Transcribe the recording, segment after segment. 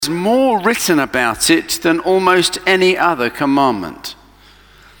There's more written about it than almost any other commandment.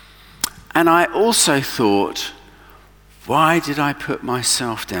 And I also thought, why did I put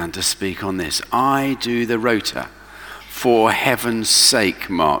myself down to speak on this? I do the rota for heaven's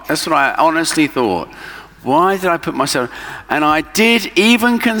sake, Mark. That's what I honestly thought. Why did I put myself... And I did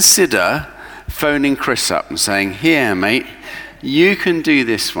even consider phoning Chris up and saying, here, mate, you can do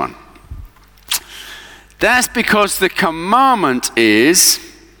this one. That's because the commandment is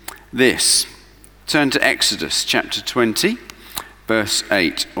this. Turn to Exodus chapter 20, verse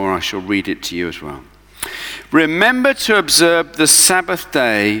 8, or I shall read it to you as well. Remember to observe the Sabbath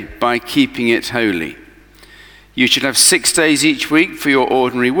day by keeping it holy. You should have 6 days each week for your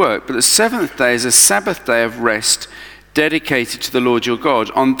ordinary work, but the seventh day is a Sabbath day of rest dedicated to the Lord your God.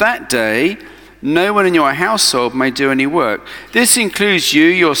 On that day, no one in your household may do any work. This includes you,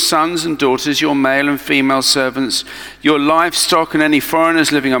 your sons and daughters, your male and female servants, your livestock and any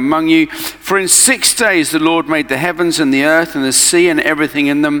foreigners living among you. For in 6 days the Lord made the heavens and the earth and the sea and everything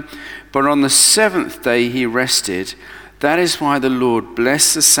in them. But on the seventh day he rested. That is why the Lord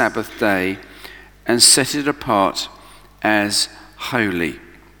blessed the Sabbath day and set it apart as holy.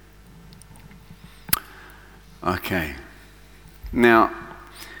 Okay. Now,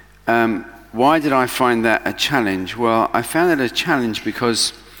 why did I find that a challenge? Well, I found it a challenge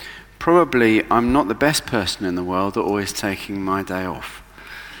because probably I'm not the best person in the world at always taking my day off.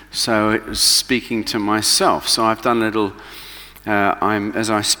 So it was speaking to myself. So I've done a little, as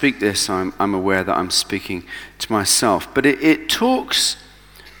I speak this, I'm aware that I'm speaking to myself. But it talks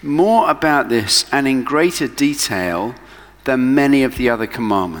more about this and in greater detail than many of the other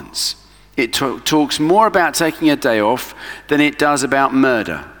commandments. It talks more about taking a day off than it does about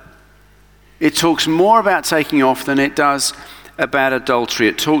murder. It talks more about taking off than it does about adultery.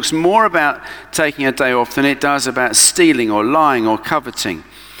 It talks more about taking a day off than it does about stealing or lying or coveting.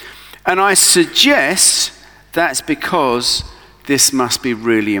 And I suggest that's because this must be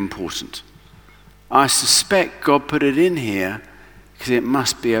really important. I suspect God put it in here because it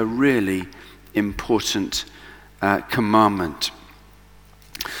must be a really important commandment.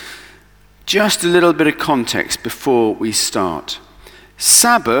 Just a little bit of context before we start.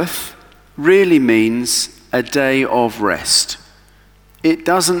 Sabbath really means a day of rest. It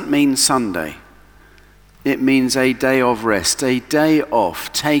doesn't mean Sunday. It means a day of rest, a day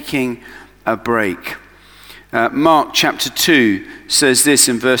off, taking a break. Mark chapter 2 says this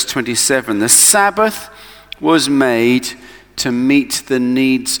in verse 27, the Sabbath was made to meet the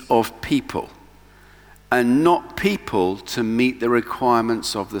needs of people, and not people to meet the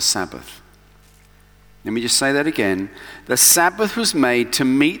requirements of the Sabbath. Let me just say that again. The Sabbath was made to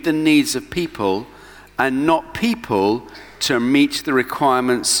meet the needs of people and not people to meet the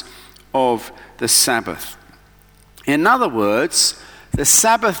requirements of the Sabbath. In other words, the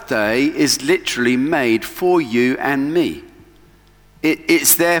Sabbath day is literally made for you and me.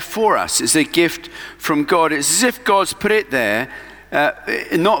 It's there for us. It's a gift from God. It's as if God's put it there,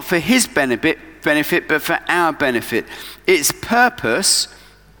 not for his benefit, but for our benefit. Its purpose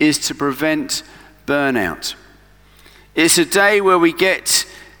is to prevent burnout. It's a day where we get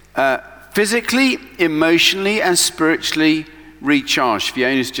physically, emotionally, and spiritually recharged.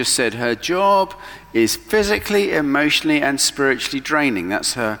 Fiona's just said her job is physically, emotionally, and spiritually draining.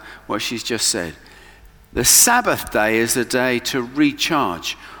 That's what she's just said. The Sabbath day is the day to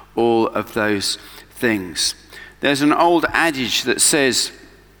recharge all of those things. There's an old adage that says,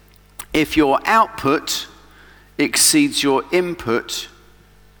 if your output exceeds your input,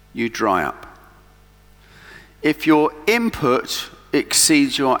 you dry up. If your input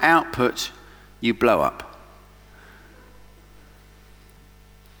exceeds your output, you blow up.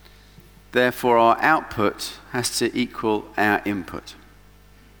 Therefore, our output has to equal our input.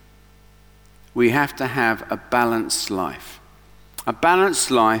 We have to have a balanced life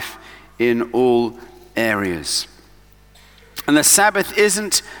in all areas. And the Sabbath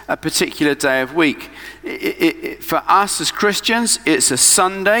isn't a particular day of week. For us as Christians, it's a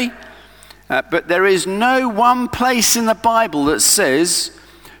Sunday. But there is no one place in the Bible that says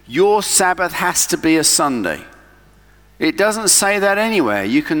your Sabbath has to be a Sunday. It doesn't say that anywhere.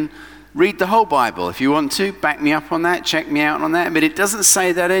 You can read the whole Bible if you want to. Back me up on that, check me out on that. But it doesn't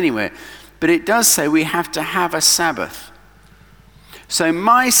say that anywhere. But it does say we have to have a Sabbath. So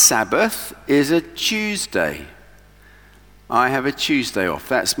my Sabbath is a Tuesday. I have a Tuesday off.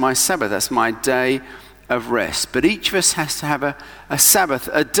 That's my Sabbath. That's my day of rest. But each of us has to have a Sabbath,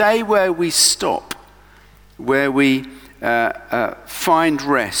 a day where we stop, where we find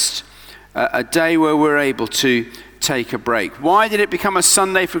rest, a day where we're able to take a break. Why did it become a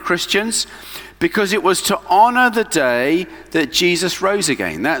Sunday for Christians? Because it was to honor the day that Jesus rose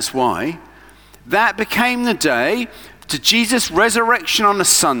again. That's why. That became the day to Jesus' resurrection on a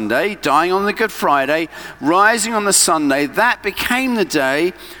Sunday, dying on the Good Friday, rising on the Sunday. That became the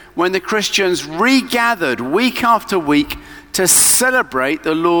day when the Christians regathered week after week to celebrate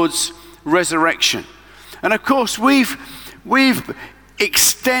the Lord's resurrection. And of course, we've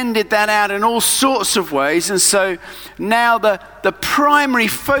extended that out in all sorts of ways. And so now the primary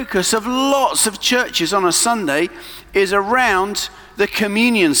focus of lots of churches on a Sunday is around the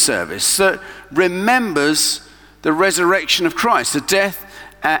communion service that remembers the resurrection of Christ, the death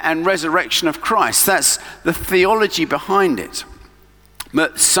and resurrection of Christ. That's the theology behind it.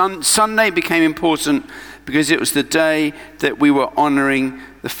 But Sunday became important because it was the day that we were honoring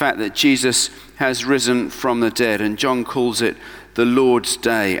the fact that Jesus has risen from the dead. And John calls it the Lord's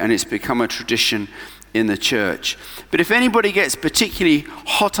Day, and it's become a tradition in the church. But if anybody gets particularly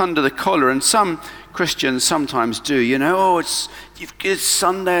hot under the collar, and some Christians sometimes do, it's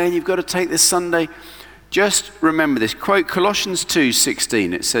Sunday and you've got to take this Sunday. Just remember this. Quote Colossians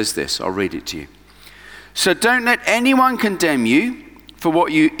 2:16. It says this. I'll read it to you. So don't let anyone condemn you for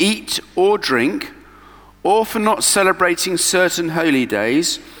what you eat or drink, or for not celebrating certain holy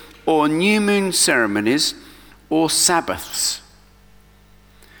days, or new moon ceremonies, or Sabbaths.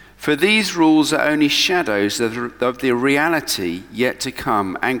 For these rules are only shadows of the reality yet to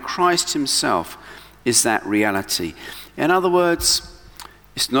come, and Christ himself is that reality. In other words,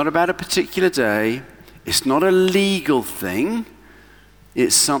 it's not about a particular day, it's not a legal thing,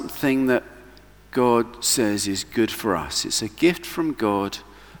 it's something that God says is good for us. It's a gift from God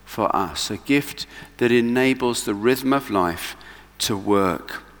for us, a gift that enables the rhythm of life to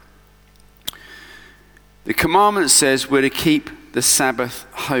work. The commandment says we're to keep the Sabbath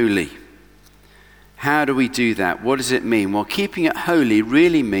holy. How do we do that? What does it mean? Well, keeping it holy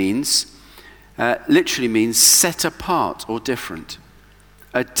really literally means set apart or different.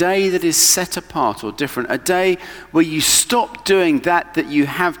 A day that is set apart or different. A day where you stop doing that you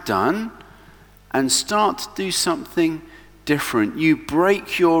have done and start to do something different. You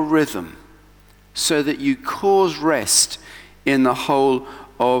break your rhythm so that you cause rest in the whole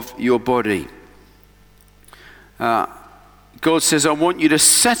of your body. God says, I want you to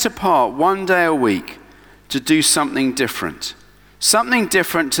set apart one day a week to do something different. Something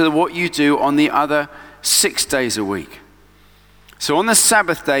different to what you do on the other 6 days a week. So on the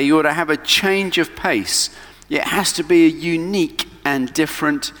Sabbath day, you ought to have a change of pace. It has to be a unique and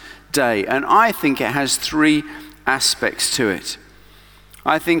different day. And I think it has 3 aspects to it.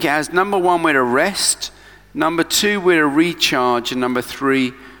 I think it has, number 1, we're to rest. Number 2, we're to recharge. And number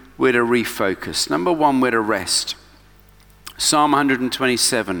 3, we're to refocus. Number 1, we're to rest. Psalm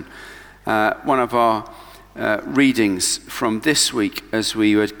 127, one of our readings from this week as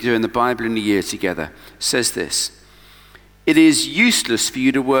we were doing the Bible in a year together, says this: It is useless for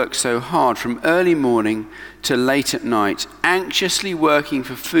you to work so hard from early morning to late at night, anxiously working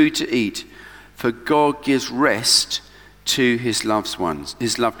for food to eat, for God gives rest to his loved ones.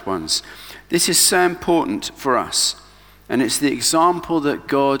 This is so important for us, and it's the example that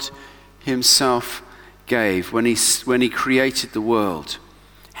God himself gave when he created the world.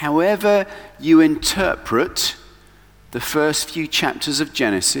 However you interpret the first few chapters of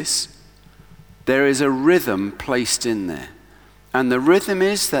Genesis, there is a rhythm placed in there. And the rhythm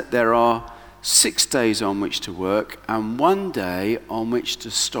is that there are 6 days on which to work and 1 day on which to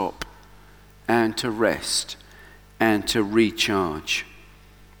stop and to rest and to recharge.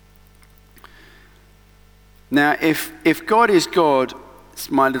 Now, if God is God,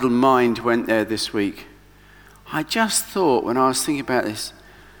 my little mind went there this week. I just thought when I was thinking about this,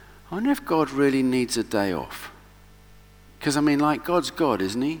 I wonder if God really needs a day off. Because God's God,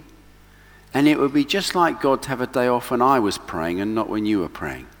 isn't he? And it would be just like God to have a day off when I was praying and not when you were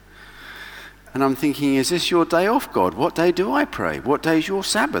praying. And I'm thinking, is this your day off, God? What day do I pray? What day is your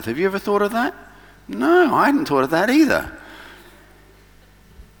Sabbath? Have you ever thought of that? No, I hadn't thought of that either.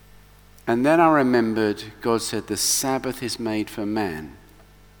 And then I remembered God said the Sabbath is made for man.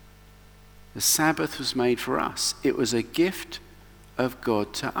 The Sabbath was made for us. It was a gift of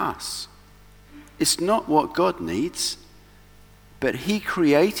God to us. It's not what God needs, but he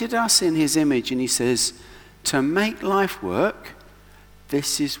created us in his image, and he says, to make life work,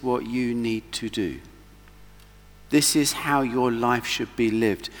 this is what you need to do. This is how your life should be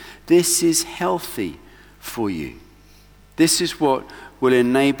lived. This is healthy for you. This is what will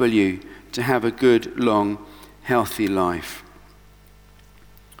enable you to have a good, long, healthy life.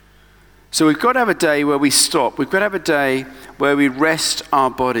 So we've got to have a day where we stop. We've got to have a day where we rest our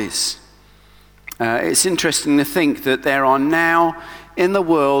bodies. It's interesting to think that there are now in the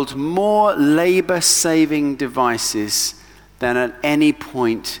world more labor-saving devices than at any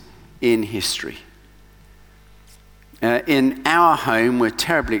point in history. In our home, we're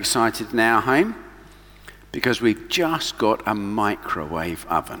terribly excited in our home because we've just got a microwave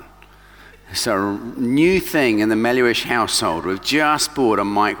oven. It's a new thing in the Melluish household. We've just bought a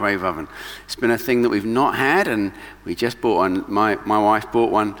microwave oven. It's been a thing that we've not had, and we just bought one. My wife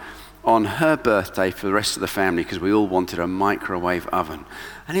bought one on her birthday for the rest of the family because we all wanted a microwave oven.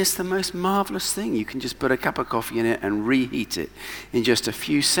 And it's the most marvelous thing. You can just put a cup of coffee in it and reheat it in just a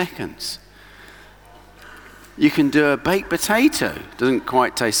few seconds. You can do a baked potato. Doesn't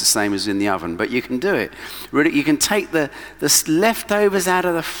quite taste the same as in the oven, but you can do it. Really, you can take the leftovers out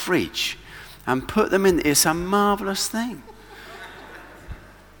of the fridge and put them in. It's a marvelous thing.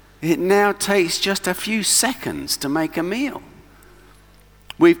 It now takes just a few seconds to make a meal.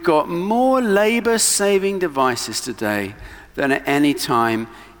 We've got more labor-saving devices today than at any time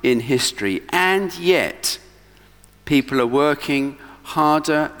in history, and yet people are working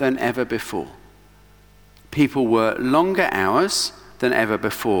harder than ever before. People work longer hours than ever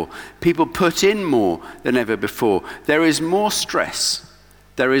before. People put in more than ever before. There is more stress,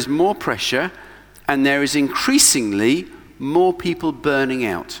 there is more pressure, and there is increasingly more people burning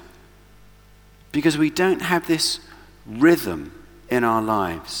out because we don't have this rhythm in our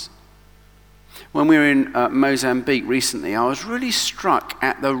lives. When we were in Mozambique recently, I was really struck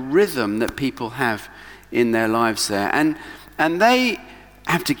at the rhythm that people have in their lives there. And they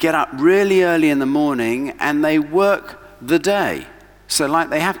have to get up really early in the morning and they work the day. So like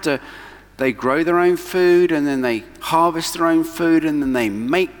they grow their own food and then they harvest their own food and then they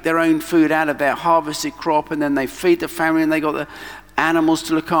make their own food out of their harvested crop and then they feed the family and they got the animals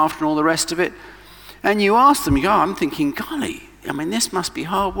to look after and all the rest of it. And you ask them, I'm thinking, golly, this must be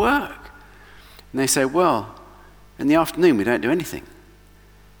hard work. And they say, well, in the afternoon we don't do anything.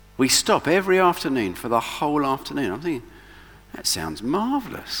 We stop every afternoon for the whole afternoon. I'm thinking, that sounds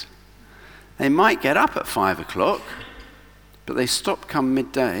marvelous. They might get up at 5 o'clock, but they stop come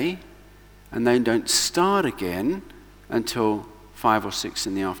midday and they don't start again until 5 or 6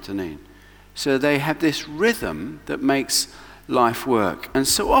 in the afternoon. So they have this rhythm that makes life work. And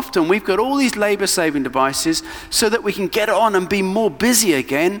so often we've got all these labor-saving devices so that we can get on and be more busy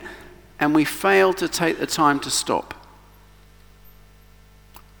again, and we fail to take the time to stop.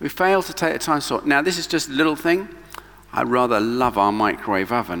 We fail to take the time to stop. Now, this is just a little thing. I rather love our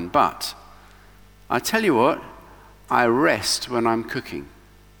microwave oven, but I tell you what, I rest when I'm cooking.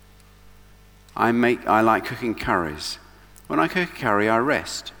 I like cooking curries. When I cook a curry, I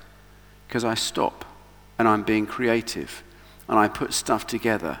rest because I stop and I'm being creative. And I put stuff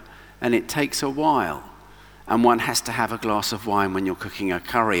together, and it takes a while. And one has to have a glass of wine when you're cooking a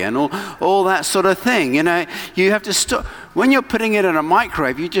curry and all that sort of thing. You have to stop. When you're putting it in a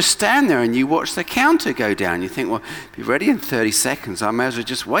microwave, you just stand there and you watch the counter go down. You think, well, be ready in 30 seconds. I may as well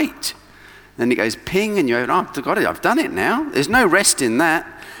just wait. Then it goes ping, and you're, I've got it. I've done it now. There's no rest in that.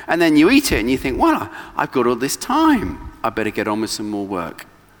 And then you eat it, and you think, well, I've got all this time. I better get on with some more work.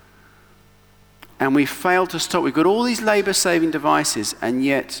 And we fail to stop. We've got all these labor-saving devices, and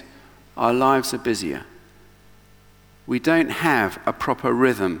yet our lives are busier. We don't have a proper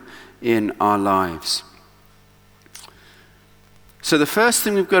rhythm in our lives. So the first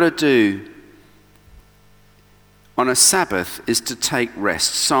thing we've got to do on a Sabbath is to take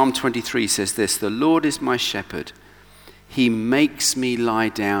rest. Psalm 23 says this, "The Lord is my shepherd. He makes me lie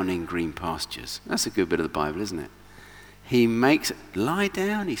down in green pastures." That's a good bit of the Bible, isn't it? Lie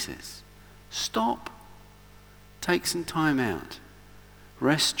down, he says. Stop. Take some time out.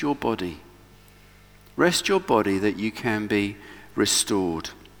 Rest your body. Rest your body that you can be restored.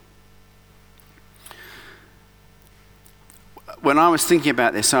 When I was thinking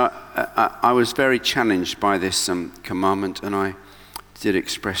about this, I was very challenged by this commandment, and I did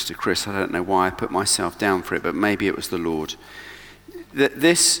express to Chris, I don't know why I put myself down for it, but maybe it was the Lord.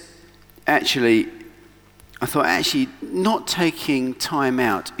 This actually, I thought not taking time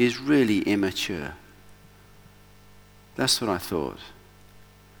out is really immature. That's what I thought.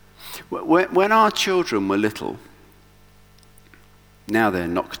 When our children were little, now they're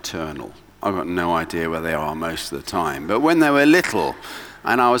nocturnal. I've got no idea where they are most of the time. But when they were little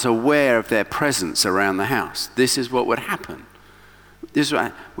and I was aware of their presence around the house, this is what would happen.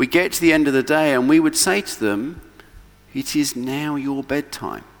 We get to the end of the day and we would say to them, "It is now your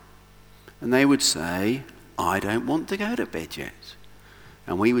bedtime." And they would say, "I don't want to go to bed yet."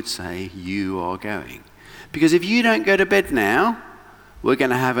 And we would say, "You are going. Because if you don't go to bed now, we're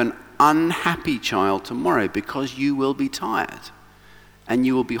going to have an unhappy child tomorrow because you will be tired." and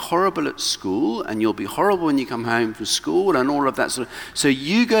you will be horrible at school, and you'll be horrible when you come home from school, and all of that sort of. So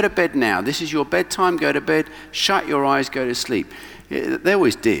you go to bed now. This is your bedtime. Go to bed. Shut your eyes. Go to sleep. They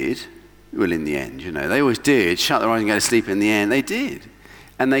always did. Well, in the end, they always did. Shut their eyes and go to sleep. In the end, they did,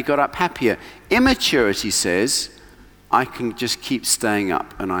 and they got up happier. Immaturity says, I can just keep staying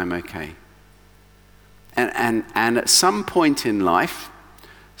up, and I'm okay. And at some point in life,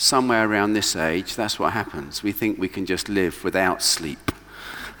 somewhere around this age, that's what happens. We think we can just live without sleep.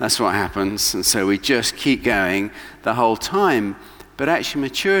 That's what happens. And so we just keep going the whole time. But actually,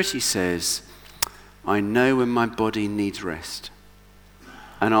 maturity says, I know when my body needs rest.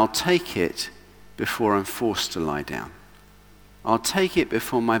 And I'll take it before I'm forced to lie down. I'll take it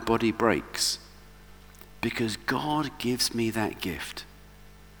before my body breaks. Because God gives me that gift.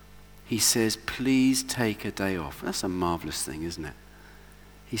 He says, please take a day off. That's a marvelous thing, isn't it?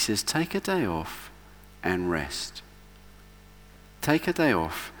 He says, take a day off and rest. Take a day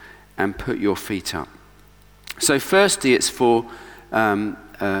off and put your feet up. So firstly, it's for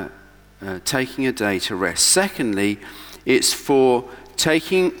taking a day to rest. Secondly, it's for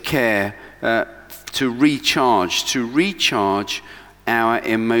taking care to recharge our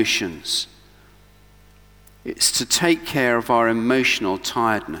emotions. It's to take care of our emotional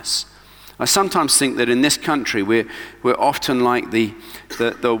tiredness. I sometimes think that in this country we're often like the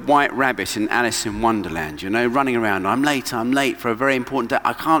white rabbit in Alice in Wonderland, running around. I'm late for a very important day.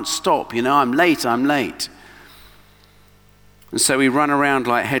 I can't stop, I'm late. And so we run around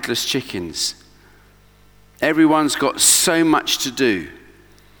like headless chickens. Everyone's got so much to do.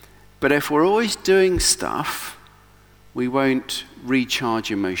 But if we're always doing stuff, we won't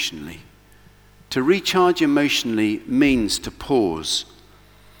recharge emotionally. To recharge emotionally means to pause.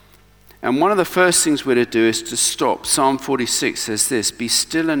 And one of the first things we're to do is to stop. Psalm 46 says this, be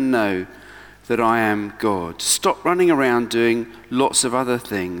still and know that I am God. Stop running around doing lots of other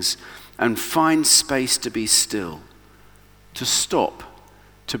things and find space to be still, to stop,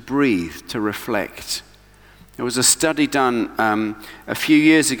 to breathe, to reflect. There was a study done a few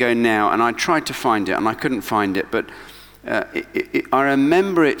years ago now, and I tried to find it and I couldn't find it, but I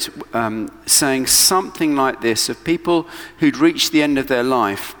remember it saying something like this of people who'd reached the end of their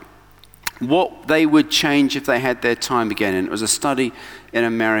life, what they would change if they had their time again. And it was a study in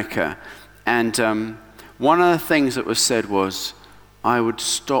America. And one of the things that was said was, I would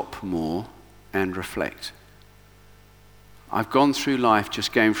stop more and reflect. I've gone through life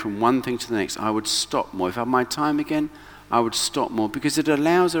just going from one thing to the next. I would stop more. If I had my time again, I would stop more, because it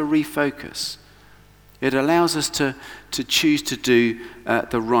allows a refocus. It allows us to choose to do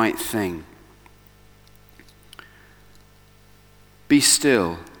the right thing. Be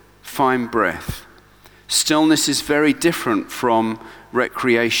still. Find breath. Stillness is very different from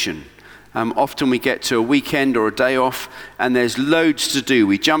recreation. Often we get to a weekend or a day off and there's loads to do.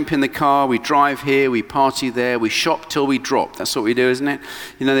 We jump in the car, we drive here, we party there, we shop till we drop. That's what we do, isn't it?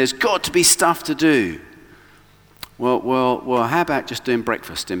 There's got to be stuff to do. Well, how about just doing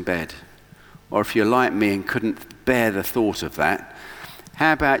breakfast in bed? Or if you're like me and couldn't bear the thought of that,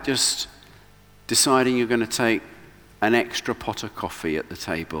 how about just deciding you're going to take an extra pot of coffee at the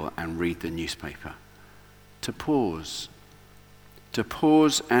table and read the newspaper? To pause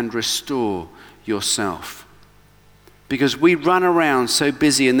and restore yourself. Because we run around so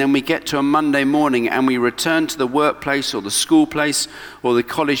busy, and then we get to a Monday morning and we return to the workplace or the school place or the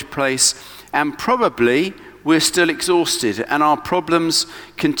college place, and probably we're still exhausted and our problems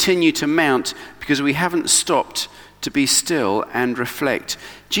continue to mount because we haven't stopped to be still and reflect.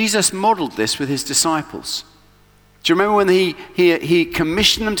 Jesus modeled this with his disciples. Do you remember when he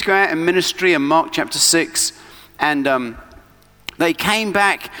commissioned them to go out in ministry in Mark chapter 6? And they came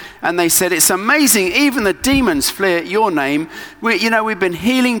back and they said, it's amazing, even the demons flee at your name. We've been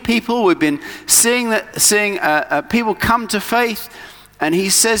healing people. We've been seeing people come to faith. And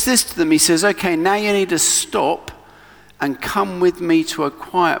he says this to them. He says, okay, now you need to stop and come with me to a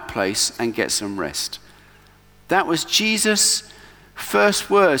quiet place and get some rest. That was Jesus'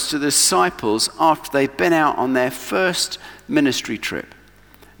 first words to the disciples after they'd been out on their first ministry trip.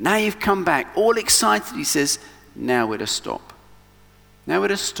 Now you've come back all excited. He says, now we're to stop. Now we're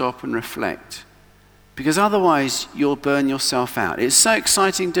to stop and reflect, because otherwise you'll burn yourself out. It's so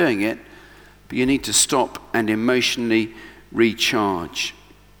exciting doing it, but you need to stop and emotionally recharge.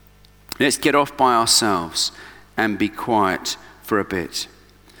 Let's get off by ourselves and be quiet for a bit.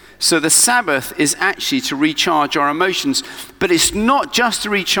 So the Sabbath is actually to recharge our emotions, but it's not just to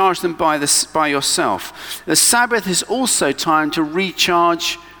recharge them by yourself. The Sabbath is also time to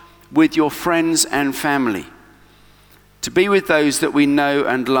recharge with your friends and family, to be with those that we know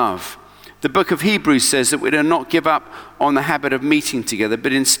and love. The book of Hebrews says that we do not give up on the habit of meeting together,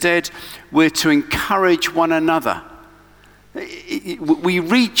 but instead we're to encourage one another. We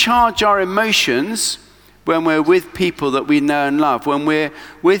recharge our emotions when we're with people that we know and love, when we're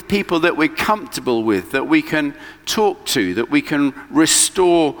with people that we're comfortable with, that we can talk to, that we can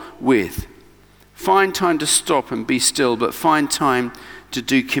restore with. Find time to stop and be still, but find time to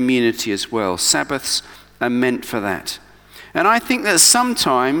do community as well. Sabbaths are meant for that. And I think that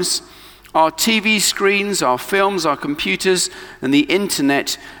sometimes our TV screens, our films, our computers, and the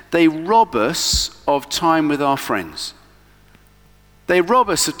internet, they rob us of time with our friends. They rob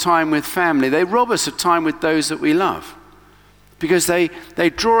us of time with family. They rob us of time with those that we love. Because they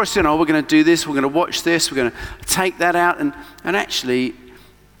draw us in, we're going to do this, we're going to watch this, we're going to take that out. And actually,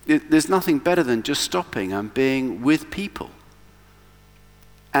 there's nothing better than just stopping and being with people.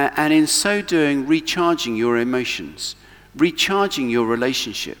 And in so doing, recharging your emotions, recharging your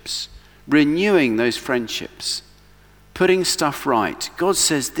relationships, renewing those friendships, putting stuff right. God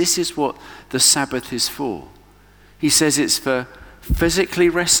says this is what the Sabbath is for. He says it's for physically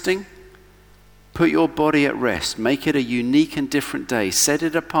resting. Put your body at rest. Make it a unique and different day. Set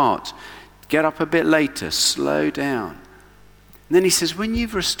it apart. Get up a bit later. Slow down. And then he says, when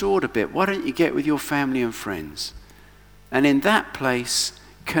you've restored a bit, why don't you get with your family and friends? And in that place,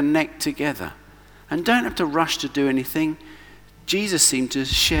 connect together. And don't have to rush to do anything. Jesus seemed to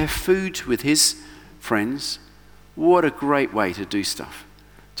share food with his friends. What a great way to do stuff,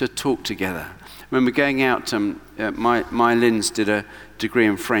 to talk together. When we're going out, my Lynn's did a degree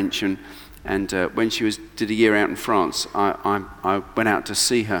in French, and when she did a year out in France, I went out to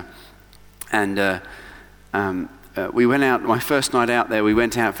see her, and we went out. My first night out there, we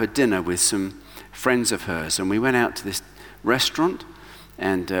went out for dinner with some friends of hers, and we went out to this restaurant,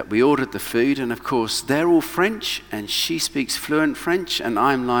 and we ordered the food, and of course they're all French, and she speaks fluent French, and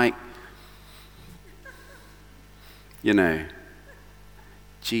I'm like,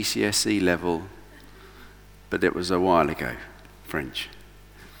 GCSE level, but it was a while ago, French.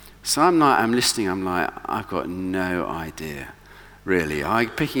 So I'm listening, I'm like, I've got no idea, really. I'm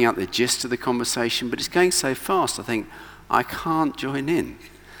picking up the gist of the conversation, but it's going so fast, I think, I can't join in.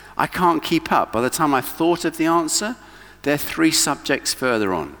 I can't keep up. By the time I thought of the answer, they're 3 subjects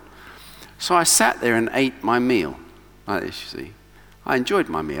further on. So I sat there and ate my meal, like this, you see. I enjoyed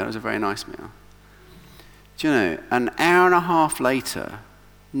my meal, it was a very nice meal. Do you know, an hour and a half later,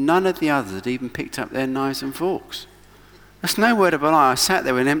 none of the others had even picked up their knives and forks. That's no word of a lie. I sat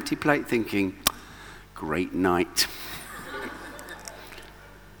there with an empty plate thinking, great night.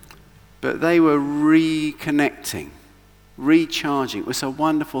 But they were reconnecting, recharging. It was a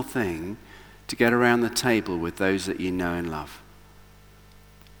wonderful thing to get around the table with those that you know and love.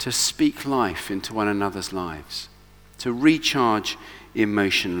 To speak life into one another's lives. To recharge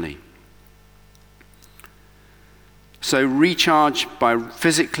emotionally. So recharge by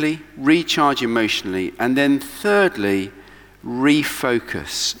physically, recharge emotionally, and then thirdly,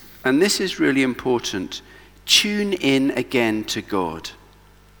 refocus. And this is really important. Tune in again to God.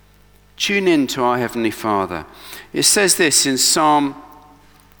 Tune in to our Heavenly Father. It says this in Psalm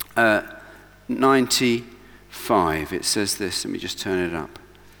 95. It says this. Let me just turn it up.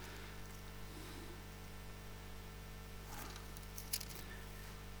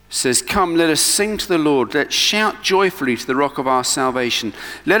 Says, come, let us sing to the Lord. Let's shout joyfully to the rock of our salvation.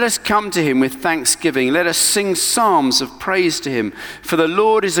 Let us come to him with thanksgiving. Let us sing psalms of praise to him. For the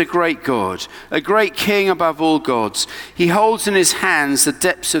Lord is a great God, a great King above all gods. He holds in his hands the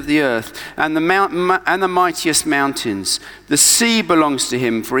depths of the earth and the mightiest mountains. The sea belongs to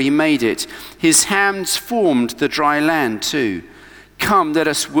him, for he made it. His hands formed the dry land too. Come, let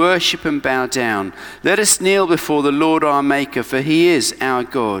us worship and bow down. Let us kneel before the Lord our Maker, for he is our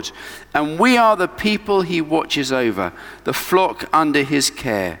God. And we are the people he watches over, the flock under his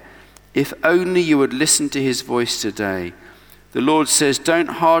care. If only you would listen to his voice today. The Lord says, don't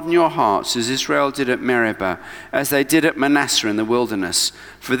harden your hearts as Israel did at Meribah, as they did at Manasseh in the wilderness.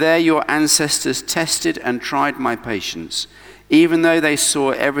 For there your ancestors tested and tried my patience, even though they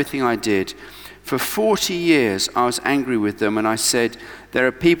saw everything I did. For 40 years I was angry with them, and I said, there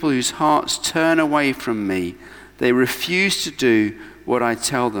are people whose hearts turn away from me. They refuse to do what I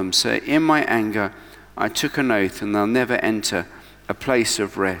tell them. So in my anger I took an oath, and they'll never enter a place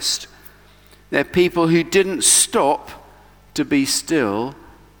of rest. They're people who didn't stop to be still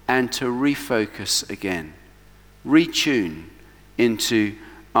and to refocus again. Retune into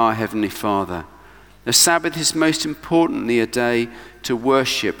our Heavenly Father. The Sabbath is most importantly a day to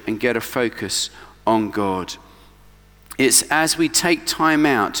worship and get a focus on God. It's as we take time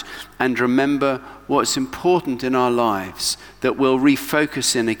out and remember what's important in our lives that we'll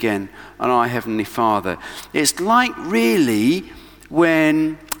refocus in again on our Heavenly Father. It's like really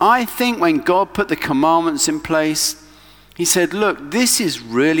when God put the commandments in place, he said, look, this is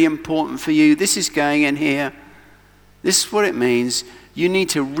really important for you. This is going in here. This is what it means. You need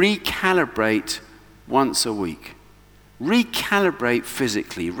to recalibrate once a week. Recalibrate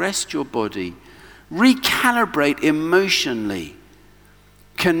physically. Rest your body. Recalibrate emotionally.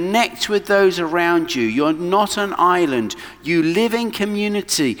 Connect with those around you. You're not an island. You live in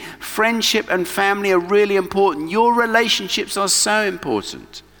community. Friendship and family are really important. Your relationships are so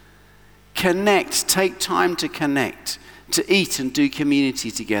important. Connect. Take time to connect, to eat and do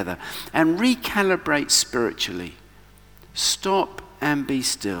community together. And recalibrate spiritually. Stop and be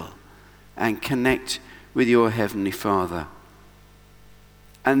still and connect with your Heavenly Father.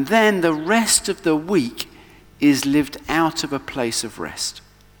 And then the rest of the week is lived out of a place of rest.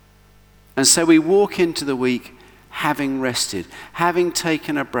 And so we walk into the week having rested, having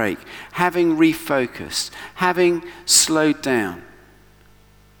taken a break, having refocused, having slowed down.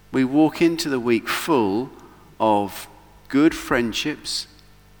 We walk into the week full of good friendships,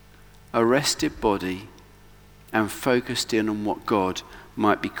 a rested body, and focused in on what God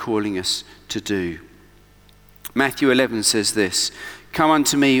might be calling us to do. Matthew 11 says this, "Come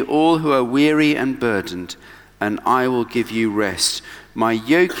unto me, all who are weary and burdened, and I will give you rest. My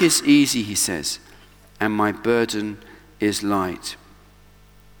yoke is easy," he says, "and my burden is light."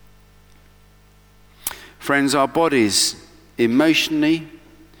 Friends, our bodies emotionally,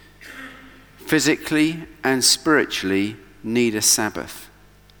 physically, and spiritually need a Sabbath.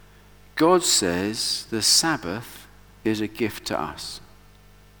 God says the Sabbath is a gift to us.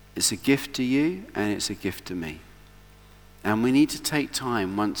 It's a gift to you and it's a gift to me. And we need to take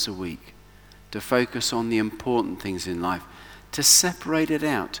time once a week to focus on the important things in life, to separate it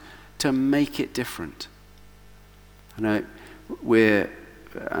out, to make it different. I know we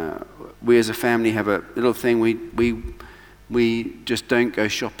as a family have a little thing, we just don't go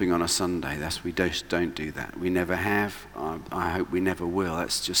shopping on a Sunday. We just don't do that. We never have. I hope we never will.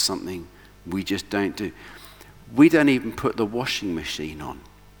 That's just something we just don't do. We don't even put the washing machine on.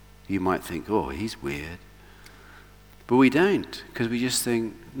 You might think, oh, he's weird. But we don't, because we just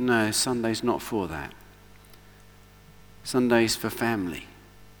think, no, Sunday's not for that. Sunday's for family.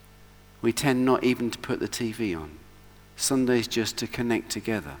 We tend not even to put the TV on. Sunday's just to connect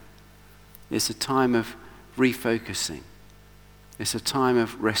together. It's a time of refocusing. It's a time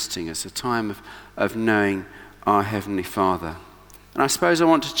of resting. It's a time of knowing our Heavenly Father. And I suppose I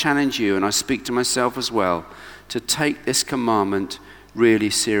want to challenge you, and I speak to myself as well, to take this commandment really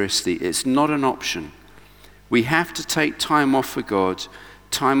seriously. It's not an option. We have to take time off for God,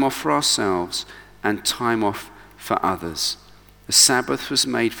 time off for ourselves, and time off for others. The Sabbath was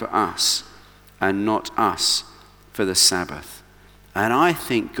made for us, and not us for the Sabbath. And I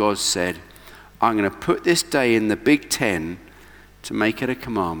think God said, I'm going to put this day in the Big Ten to make it a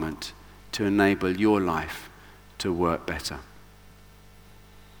commandment to enable your life to work better.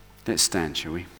 Let's stand, shall we?